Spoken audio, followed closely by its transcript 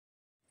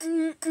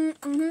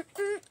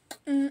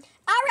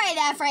Alright,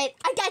 Everett,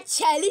 I got a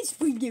challenge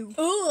for you.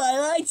 Ooh, I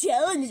like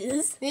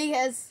challenges.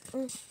 Because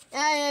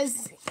I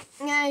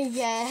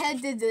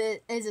had to do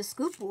as a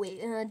scoop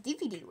wheel,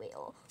 DVD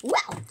wheel.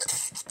 Wow!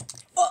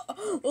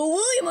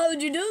 William, how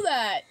did you do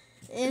that?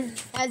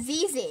 That's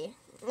easy.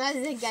 I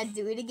think I'd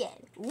do it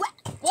again. Wow!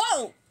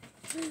 Whoa!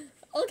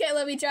 Okay,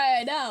 let me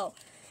try it now.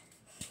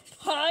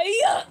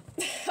 Hiya!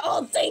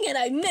 Oh, dang it,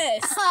 I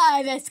missed.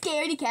 Ah, the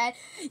scaredy cat.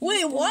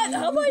 Wait, what?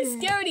 How about a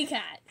scaredy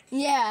cat?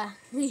 Yeah.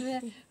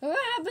 What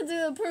happened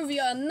to prove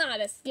you're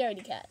not a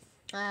scaredy cat?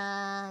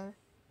 How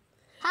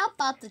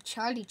about the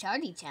Charlie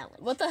challenge?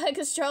 What the heck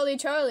is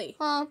Charlie?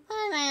 Oh,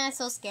 man, that's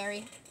so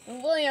scary.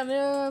 William,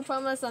 I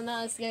promise I'm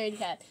not a scaredy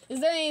cat. Is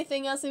there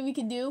anything else that we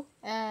could do?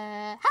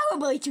 How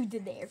about you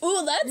did there?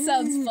 Ooh, that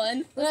sounds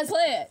fun. Let's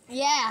play it.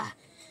 Yeah.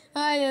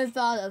 I just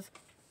thought of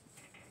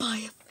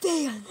buy a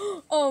fan.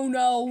 Oh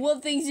no,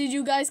 what things did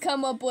you guys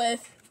come up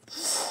with?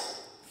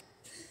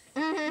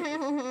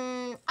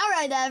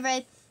 Alright,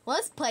 Everett.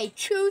 Let's play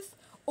Truth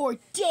or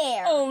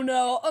Dare. Oh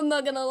no, I'm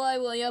not gonna lie,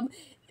 William.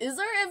 Is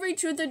there every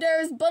Truth or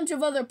Dare is a bunch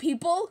of other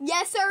people?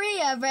 Yes, sorry,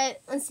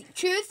 Everett. Let's see.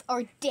 Truth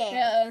or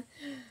Dare?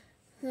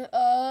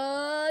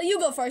 You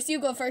go first. He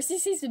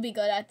seems to be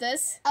good at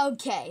this.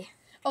 Okay.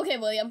 Okay,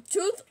 William.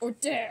 Truth or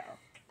Dare?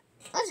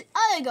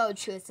 I'll go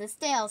Truth. Let's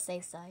stay on the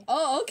safe side.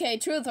 Oh, okay.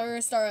 Truth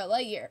or Star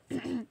Lightyear.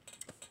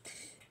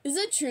 Is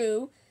it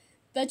true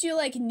that you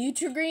like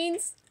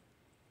Nutri-Greens?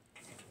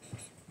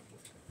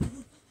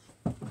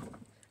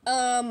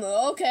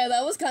 Okay,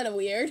 that was kind of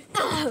weird.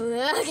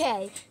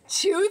 Okay.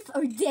 Truth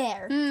or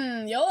Dare?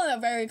 Y'all are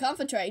very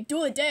confident.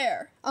 Do a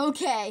dare.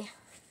 Okay.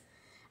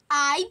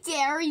 I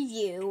dare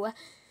you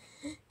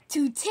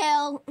to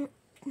tell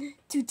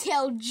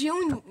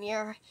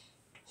Junior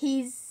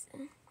he's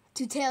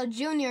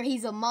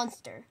a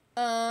monster.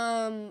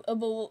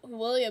 But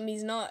William,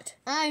 he's not.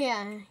 Oh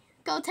yeah.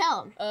 Go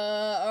tell him.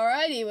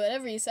 Alrighty,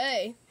 whatever you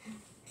say.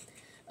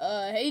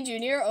 Hey,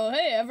 Junior. Oh,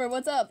 hey, Everett,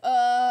 what's up?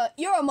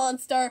 You're a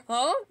monster.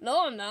 Huh?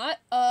 No, I'm not.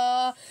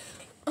 Oh,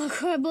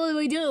 crap, what do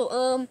we do?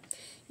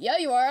 Yeah,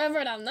 you are,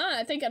 Everett. I'm not.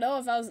 I think I know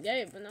if I was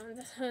gay, but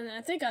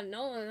I think I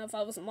know if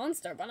I was a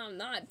monster, but I'm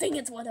not. Dang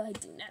it, what do I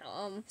do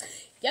now?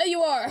 Yeah,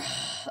 you are.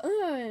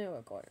 I'm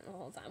recording the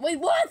whole time. Wait,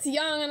 what?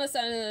 Yeah, I'm gonna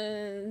send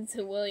it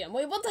to William.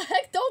 Wait, what the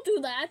heck? Don't do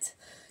that.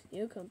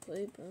 You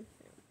complete.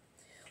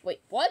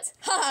 Wait, what?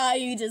 Haha,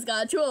 you just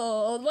got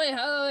trolled. Wait,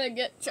 how do I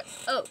get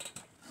oh,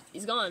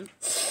 he's gone.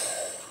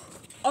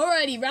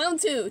 Alrighty, round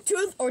 2.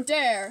 Truth or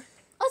Dare?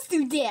 Let's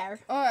do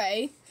Dare.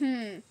 Alright.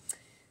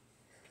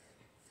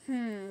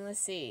 Let's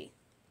see.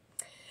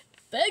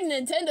 Beg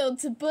Nintendo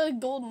to put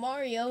Gold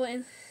Mario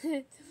in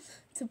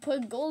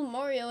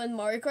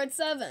Mario Kart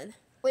 7.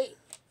 Wait.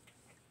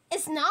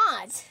 It's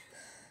not.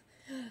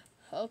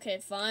 Okay,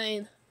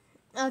 fine.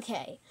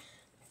 Okay.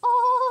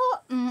 Oh.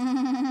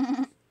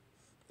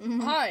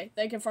 Hi,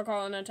 thank you for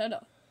calling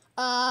Nintendo.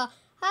 I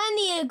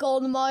need a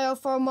Gold Mario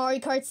for Mario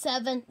Kart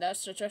 7.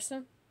 That's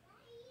Tristan?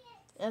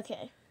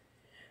 Okay.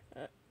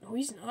 No,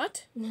 he's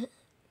not.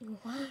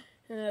 What?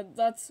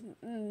 That's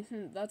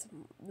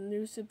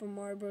New Super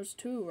Mario Bros.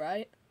 2,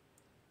 right?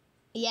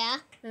 Yeah.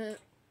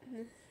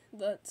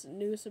 That's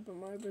New Super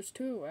Mario Bros.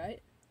 2,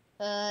 right?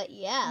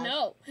 Yeah.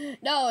 No.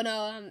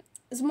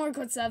 It's Mario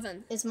Kart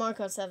 7. It's Mario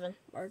Kart 7.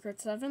 Mario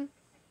Kart 7?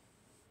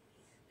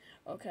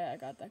 Okay, I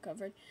got that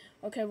covered.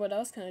 Okay, what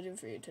else can I do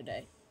for you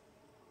today?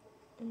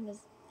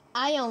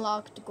 I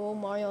unlocked Gold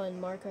Mario and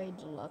Mario Kart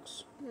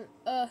Deluxe.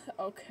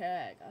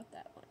 Okay, I got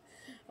that one.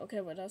 Okay,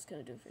 what else can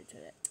I do for you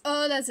today?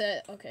 Oh, that's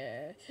it.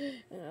 Okay.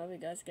 I hope you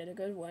guys get a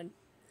good one.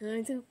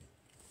 I do.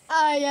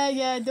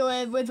 Yeah, do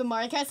it with the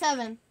Mario Kart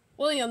 7.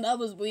 William, that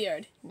was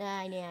weird.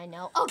 Nah, yeah, I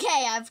know. Okay,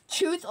 I have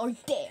Truth or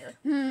Dare.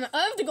 I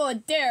have to go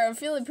with Dare. I'm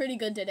feeling pretty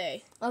good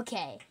today.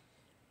 Okay.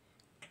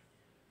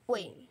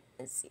 Wait,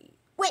 let's see.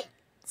 Wait,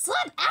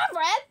 slap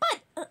Everett,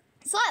 but...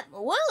 slap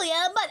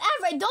William, but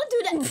Everett, don't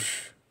do that.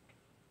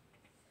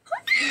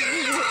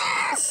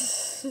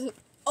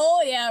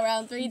 Oh yeah,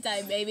 round 3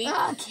 time, baby.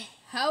 Okay.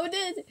 How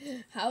did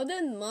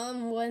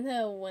Mom when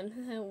I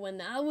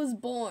was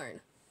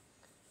born?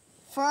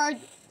 For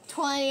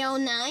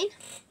 2009?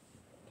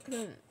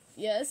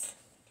 Yes.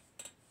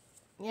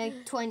 Yeah,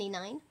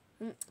 29.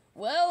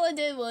 Well, I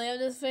did William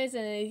this face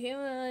and it came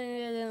out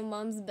in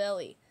Mom's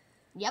belly.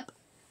 Yep.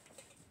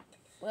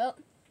 Well.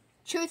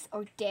 Truth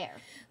or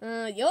Dare?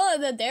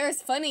 The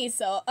Dare's funny,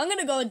 so I'm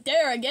gonna go with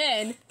Dare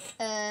again.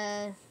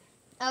 Okay.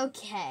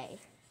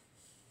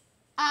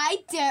 I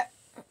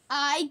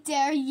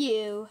dare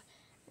you.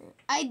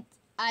 I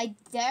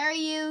dare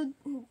you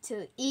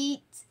to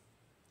eat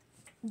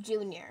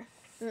Junior.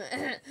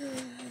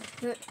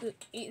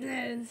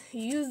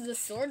 Use the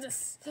sword to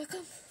suck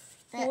him.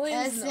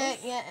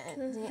 Yeah.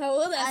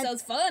 Oh, that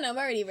sounds fun. I'm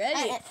already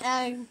ready.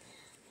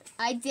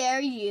 I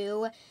dare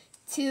you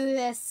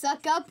to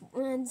suck up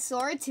William's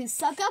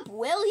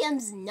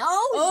nose.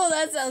 Oh,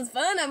 that sounds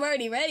fun. I'm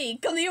already ready.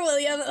 Come here,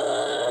 William.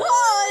 Whoa,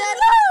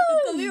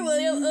 Come here,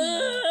 William.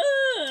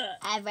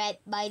 I read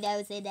my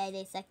nose and then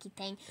a sucky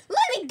thing. Let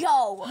me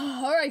go.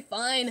 All right,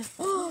 fine.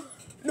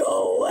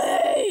 No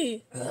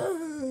way!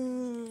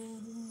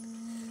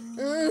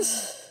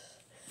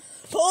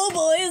 Oh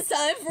boy, it's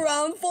time for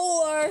round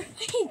 4.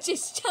 He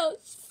just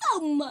choked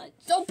so much.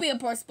 Don't be a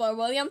poor sport,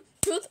 William.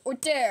 Truth or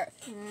dare?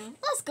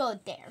 Let's go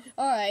there.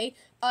 Alright,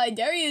 I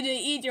dare you to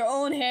eat your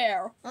own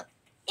hair.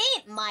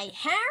 Eat my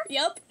hair?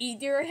 Yep,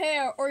 eat your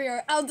hair or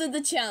you're out of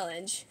the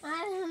challenge.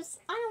 I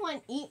don't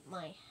want to eat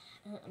my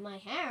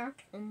hair.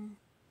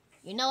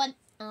 You know what?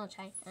 I'll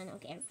try. I don't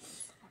care.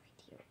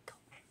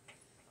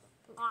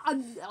 All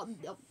right, here we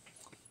go.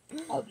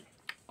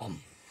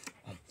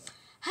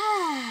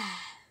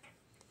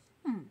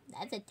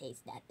 That doesn't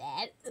taste that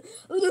bad.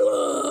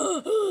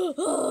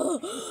 Oh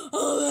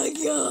my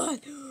god!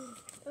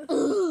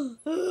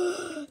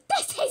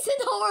 That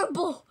tasted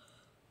horrible.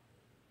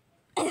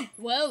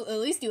 Well, at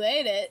least you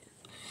ate it.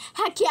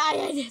 Okay, I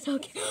ate it.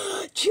 Okay.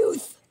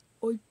 Truth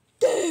or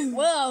dare?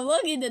 Well, I'm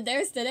lucky that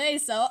dares today,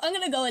 so I'm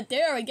gonna go with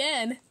dare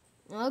again.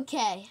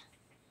 Okay.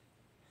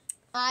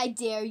 I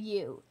dare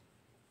you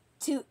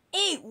to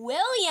eat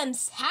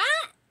William's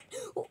hat?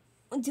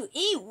 To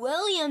eat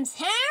William's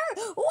hair?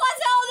 What's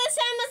all the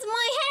same as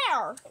my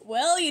hair?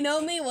 Well, you know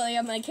me,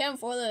 William. I can't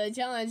follow the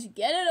challenge.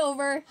 Get it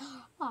over.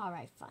 All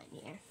right, fine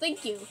here.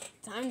 Thank you.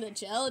 Time to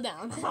chill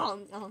down.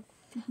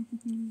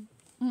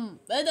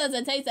 That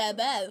doesn't taste that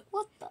bad.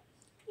 What the?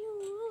 You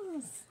are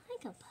a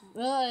psychopath.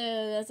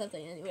 Well, that's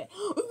something anyway.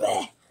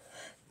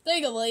 There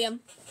you go, William.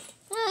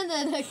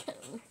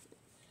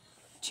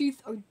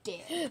 Truth or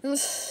dare?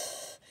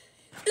 This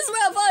is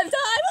round 5 time.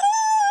 Woo!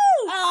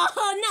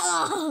 Oh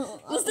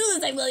no! Let's do this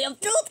thing, William.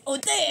 Truth or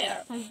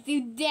dare? Let's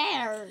do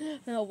dare.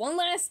 One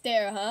last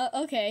dare, huh?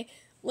 Okay.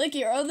 Lick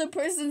your other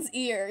person's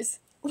ears.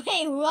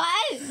 Wait,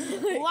 what?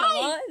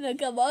 What?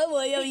 Come on,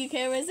 William. You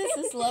can't resist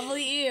this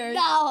lovely ears.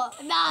 No,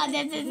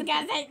 this is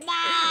disgusting.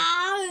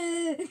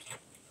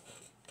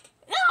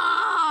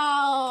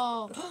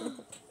 No!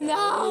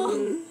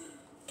 No!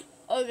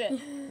 Okay.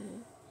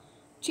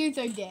 Truth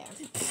or dare?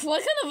 What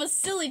kind of a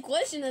silly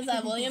question is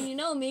that, William? You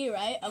know me,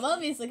 right? I'm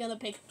obviously gonna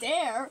pick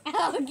dare.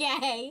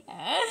 Okay.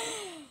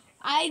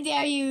 I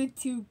dare you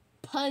to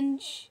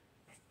punch.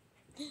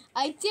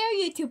 I dare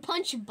you to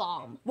punch a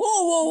bomb.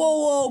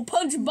 Whoa!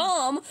 Punch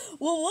bomb?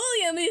 Well,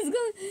 William, he's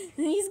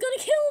gonna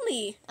kill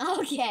me.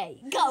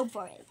 Okay, go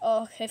for it.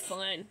 Okay,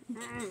 fine.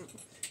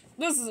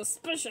 This is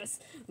suspicious.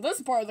 This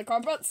part of the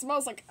carpet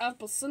smells like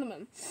apple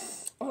cinnamon.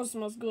 Oh, it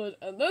smells good.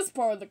 And this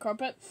part of the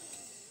carpet,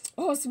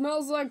 oh, it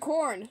smells like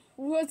corn.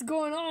 What's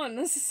going on?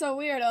 This is so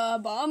weird.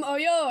 Bomb? Oh,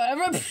 yo,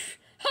 Everett.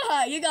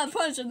 Haha, you got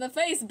punched in the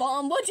face,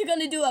 Bomb. What you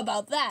gonna do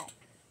about that?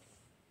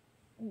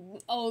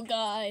 Oh,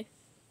 God.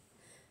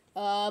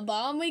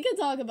 Bomb, we can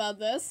talk about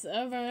this.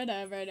 Everett.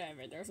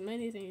 There's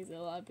many things that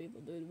a lot of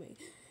people do to me.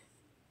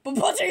 But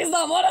punching is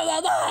not one of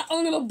them. Ah,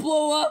 I'm gonna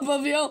blow up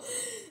of you.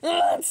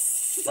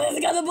 It's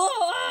gonna blow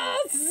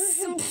up.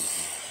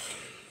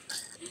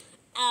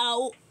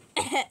 Ow.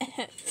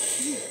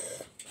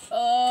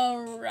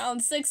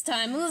 Round 6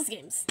 time. This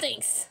game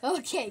stinks.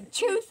 Okay,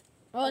 truth.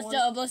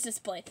 Let's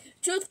just play.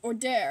 Truth or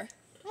dare?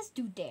 Let's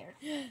do dare.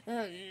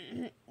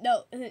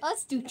 No.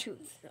 Let's do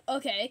truth.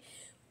 Okay.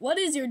 What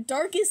is your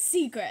darkest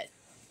secret?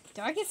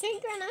 Darkest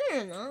secret? I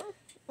don't know.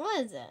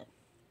 What is it?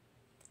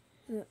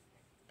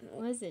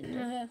 What is it?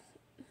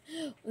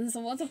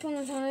 So once upon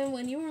a time,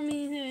 when you were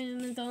me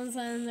and McDonald's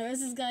and there was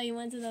this guy, you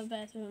went to the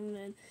bathroom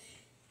and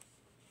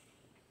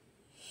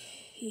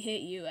he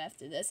hit you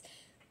after this.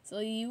 So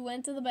you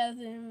went to the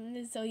bathroom.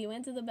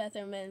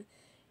 And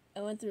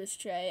I went through his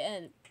tray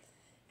and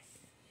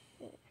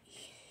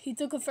he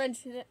took a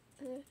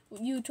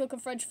you took a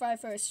French fry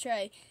for his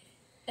tray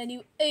and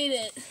you ate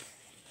it.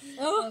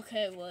 Oh.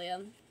 Okay,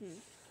 William.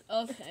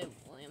 Okay,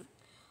 William.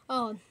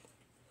 Oh.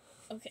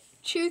 Okay.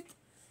 Truth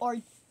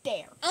or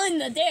dare? I'm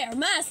the dare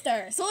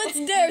master, so it's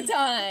dare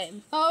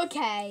time.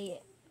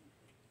 Okay.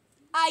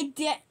 I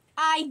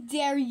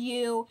dare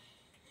you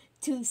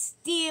to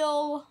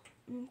steal.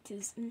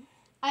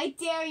 I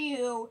dare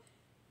you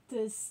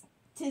to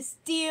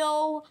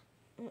steal.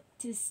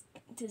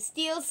 To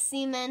steal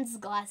Siemens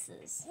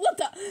glasses. What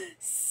the?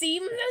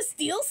 Steal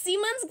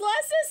Siemens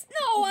glasses?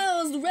 No,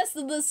 I was the rest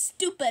of the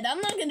stupid. I'm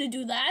not gonna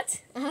do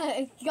that.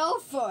 Go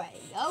for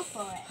it. Go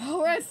for it.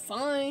 Alright,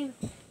 fine.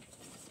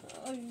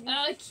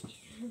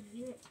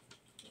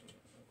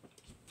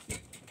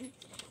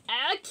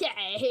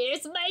 Okay,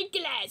 here's my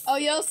glass. Oh,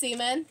 yo,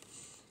 Seaman.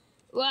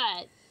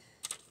 What?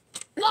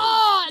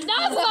 Oh,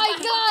 that's my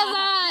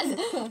glasses!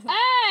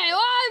 Hey,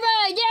 why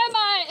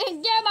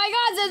get my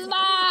glasses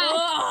back?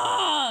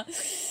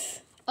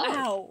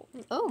 Ow.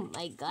 Oh,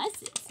 my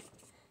glasses.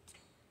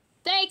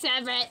 Thanks,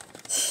 Everett.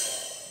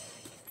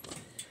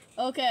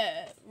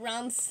 Okay,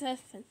 round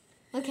 7.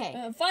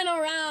 Okay, Final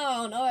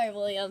round. Alright,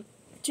 William.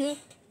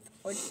 Truth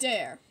or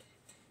dare?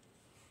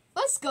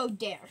 let's go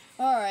dare.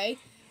 Alright.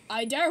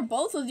 I dare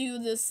both of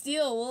you to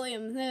steal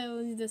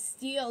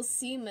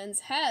Seaman's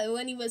hat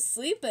when he was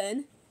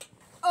sleeping.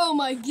 Oh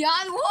my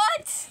God,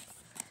 what?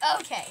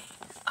 Okay.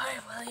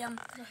 Alright, William.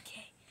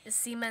 Okay. Is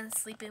Seaman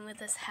sleeping with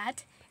his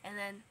hat? And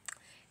then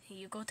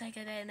you go take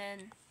it and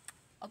then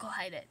I'll go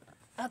hide it.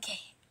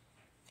 Okay.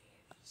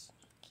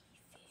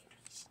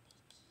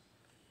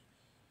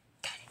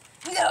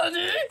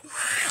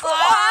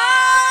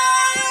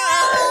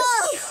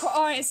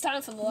 Alright, it's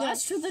time for the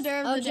last truth or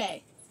dare of the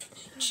day.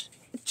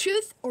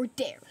 Truth or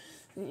dare?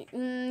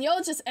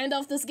 You'll just end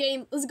off this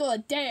game. Let's go a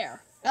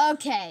dare.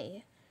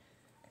 Okay.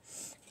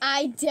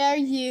 I dare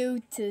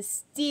you to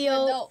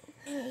steal.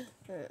 No.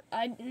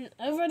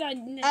 Everett,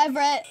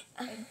 Everett,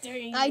 I dare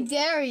you. I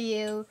dare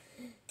you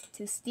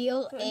to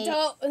steal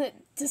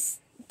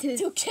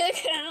to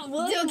kick out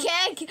William. to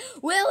kick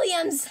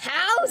William's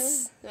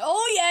house.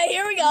 Oh yeah,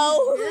 here we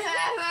go.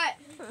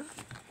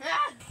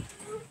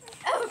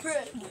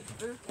 Everett,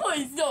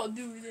 Please don't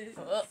do this.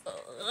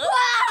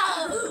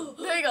 wow!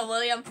 There you go,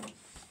 William.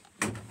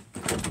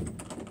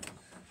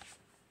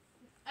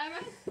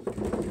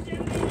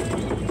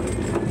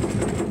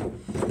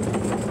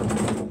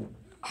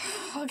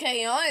 Okay,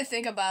 you know what I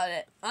think about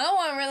it? I don't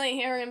want to really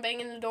hear him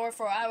banging the door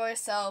for hours,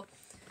 so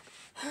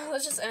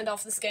let's just end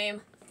off this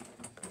game.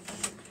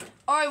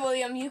 Alright,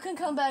 William, you can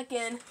come back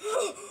in.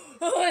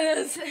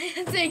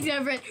 Thanks,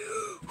 Everett.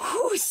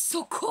 Ooh, it's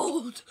so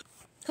cold.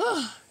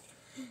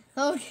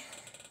 Okay.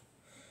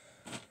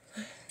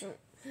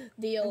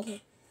 Deal.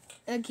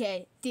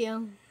 Okay,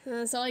 deal.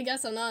 So I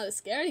guess I'm not a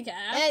scaredy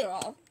cat after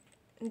all.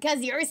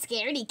 Because you're a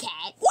scaredy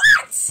cat.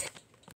 What?